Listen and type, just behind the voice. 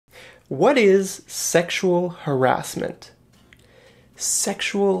What is sexual harassment?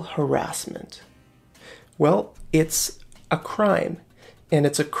 Sexual harassment. Well, it's a crime, and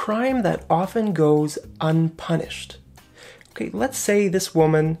it's a crime that often goes unpunished. Okay, let's say this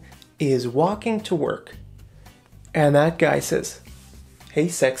woman is walking to work, and that guy says, "Hey,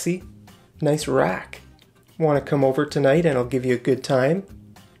 sexy, nice rack. Want to come over tonight and I'll give you a good time?"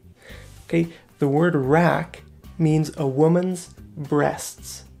 Okay, the word rack means a woman's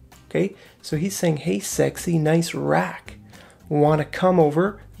breasts. Okay, so he's saying, "Hey, sexy, nice rack. Want to come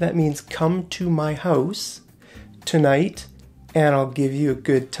over?" That means come to my house tonight and I'll give you a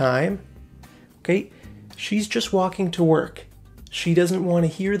good time. Okay, she's just walking to work. She doesn't want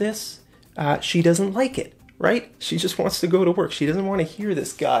to hear this. She doesn't like it, right? She just wants to go to work. She doesn't want to hear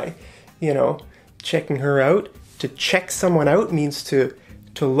this guy, checking her out. To check someone out means to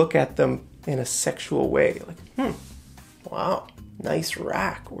look at them in a sexual way. Like, wow, nice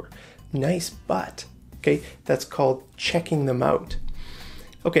rack or nice butt. Okay, that's called checking them out.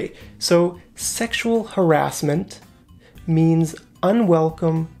 Okay, so sexual harassment means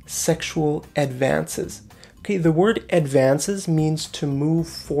unwelcome sexual advances. Okay, the word advances means to move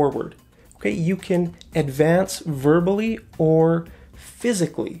forward. Okay, you can advance verbally or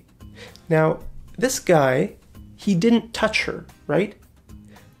physically. Now, this guy, he didn't touch her, right?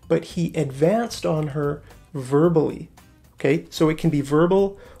 But he advanced on her verbally. Okay, so it can be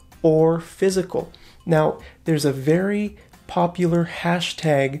verbal or physical. Now, there's a very popular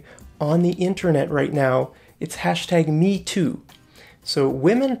hashtag on the internet right now. It's hashtag #MeToo. So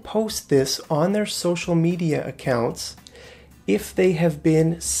women post this on their social media accounts if they have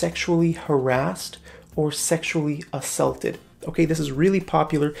been sexually harassed or sexually assaulted. Okay, this is really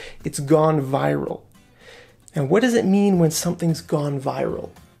popular. It's gone viral. And what does it mean when something's gone viral?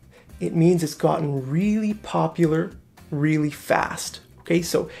 It means it's gotten really popular really fast. Okay,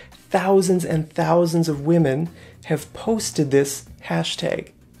 so thousands and thousands of women have posted this hashtag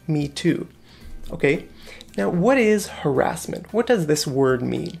 #MeToo. Okay, now what is harassment? What does this word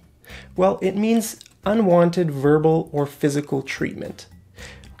mean? Well, it means unwanted verbal or physical treatment.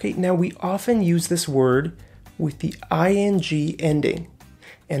 Okay, now we often use this word with the ing ending,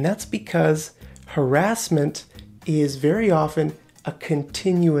 and that's because harassment is very often a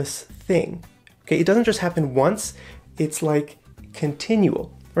continuous thing. Okay, it doesn't just happen once, it's like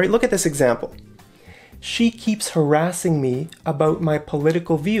continual. Right? Look at this example. She keeps harassing me about my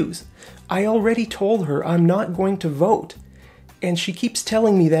political views. I already told her I'm not going to vote, and she keeps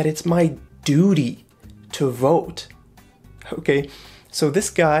telling me that it's my duty to vote. Okay, so this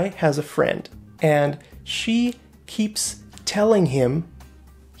guy has a friend, and she keeps telling him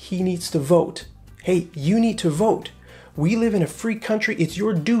he needs to vote. Hey, you need to vote. We live in a free country. It's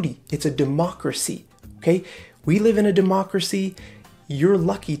your duty. It's a democracy. Okay, we live in a democracy. You're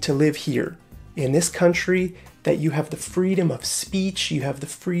lucky to live here in this country, that you have the freedom of speech, you have the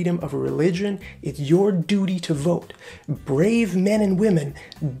freedom of religion. It's your duty to vote. Brave men and women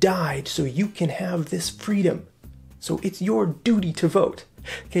died so you can have this freedom. So it's your duty to vote.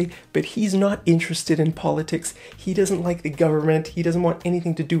 Okay, but he's not interested in politics. He doesn't like the government. He doesn't want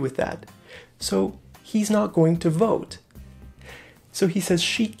anything to do with that. So he's not going to vote. So he says,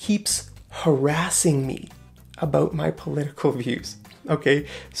 she keeps harassing me about my political views. Okay,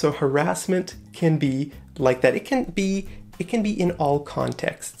 so harassment can be like that. It can be in all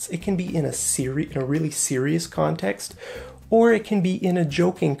contexts. It can be in a really serious context, or it can be in a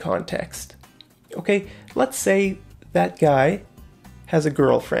joking context. Okay, let's say that guy has a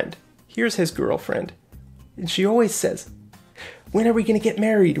girlfriend. Here's his girlfriend. And she always says, "When are we going to get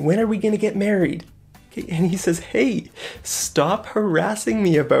married? When are we going to get married?" Okay, and he says, "Hey, stop harassing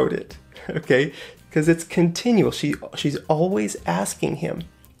me about it." Okay, because it's continual. She's always asking him,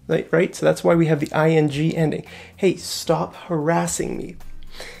 right? So that's why we have the ing ending. Hey, stop harassing me.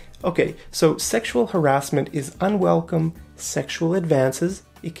 Okay, so sexual harassment is unwelcome sexual advances.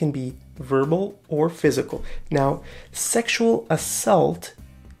 It can be verbal or physical. Now, sexual assault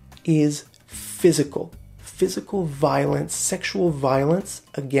is physical violence, sexual violence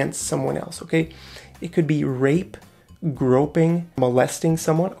against someone else, okay? It could be rape, groping, molesting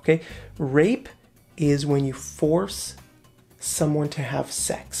someone, okay? Rape is when you force someone to have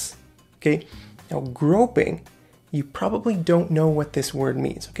sex, okay? Now, groping, you probably don't know what this word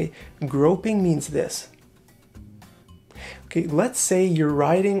means, okay? Groping means this. Okay, let's say you're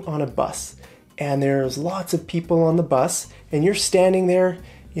riding on a bus and there's lots of people on the bus and you're standing there,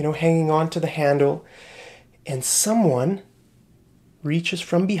 hanging on to the handle, and someone reaches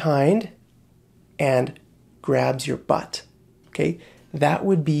from behind and grabs your butt, okay? That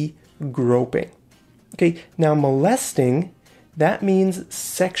would be groping. Okay, now molesting, That means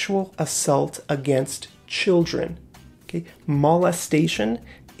sexual assault against children. Okay? Molestation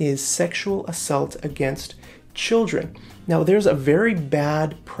is sexual assault against children. Now, there's a very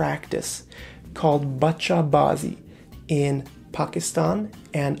bad practice called bachabazi in Pakistan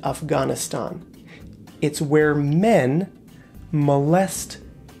and Afghanistan. It's where men molest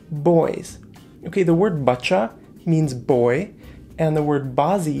boys. Okay, the word bacha means boy, and the word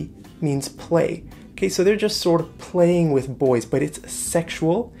bazi means play. Okay, so they're just sort of playing with boys, but it's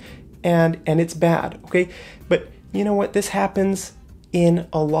sexual and it's bad. Okay, but you know what? This happens in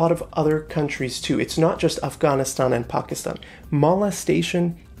a lot of other countries too. It's not just Afghanistan and Pakistan.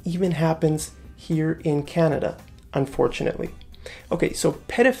 Molestation even happens here in Canada, unfortunately. Okay, so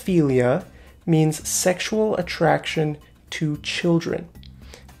pedophilia means sexual attraction to children.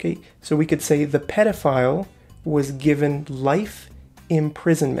 Okay, so we could say the pedophile was given life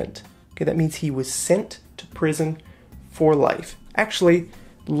imprisonment. Okay, that means he was sent to prison for life. Actually,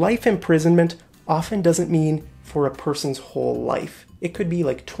 life imprisonment often doesn't mean for a person's whole life. It could be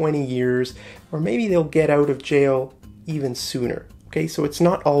like 20 years, or maybe they'll get out of jail even sooner. Okay, so it's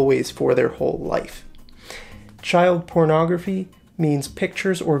not always for their whole life. Child pornography means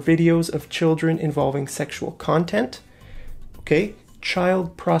pictures or videos of children involving sexual content. Okay,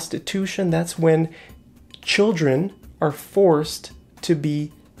 child prostitution, that's when children are forced to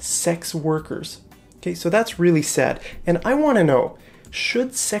be sex workers. Okay, so that's really sad. And I want to know,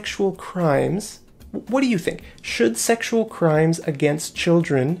 should sexual crimes, what do you think? Should sexual crimes against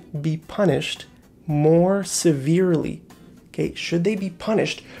children be punished more severely? Okay, should they be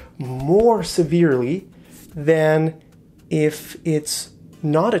punished more severely than if it's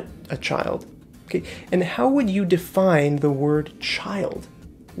not a child? Okay, and how would you define the word child?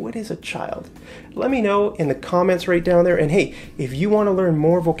 What is a child? Let me know in the comments right down there. And hey, if you want to learn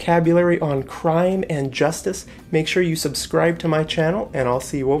more vocabulary on crime and justice, make sure you subscribe to my channel, and I'll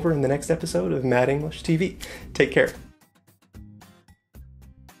see you over in the next episode of Mad English TV. Take care.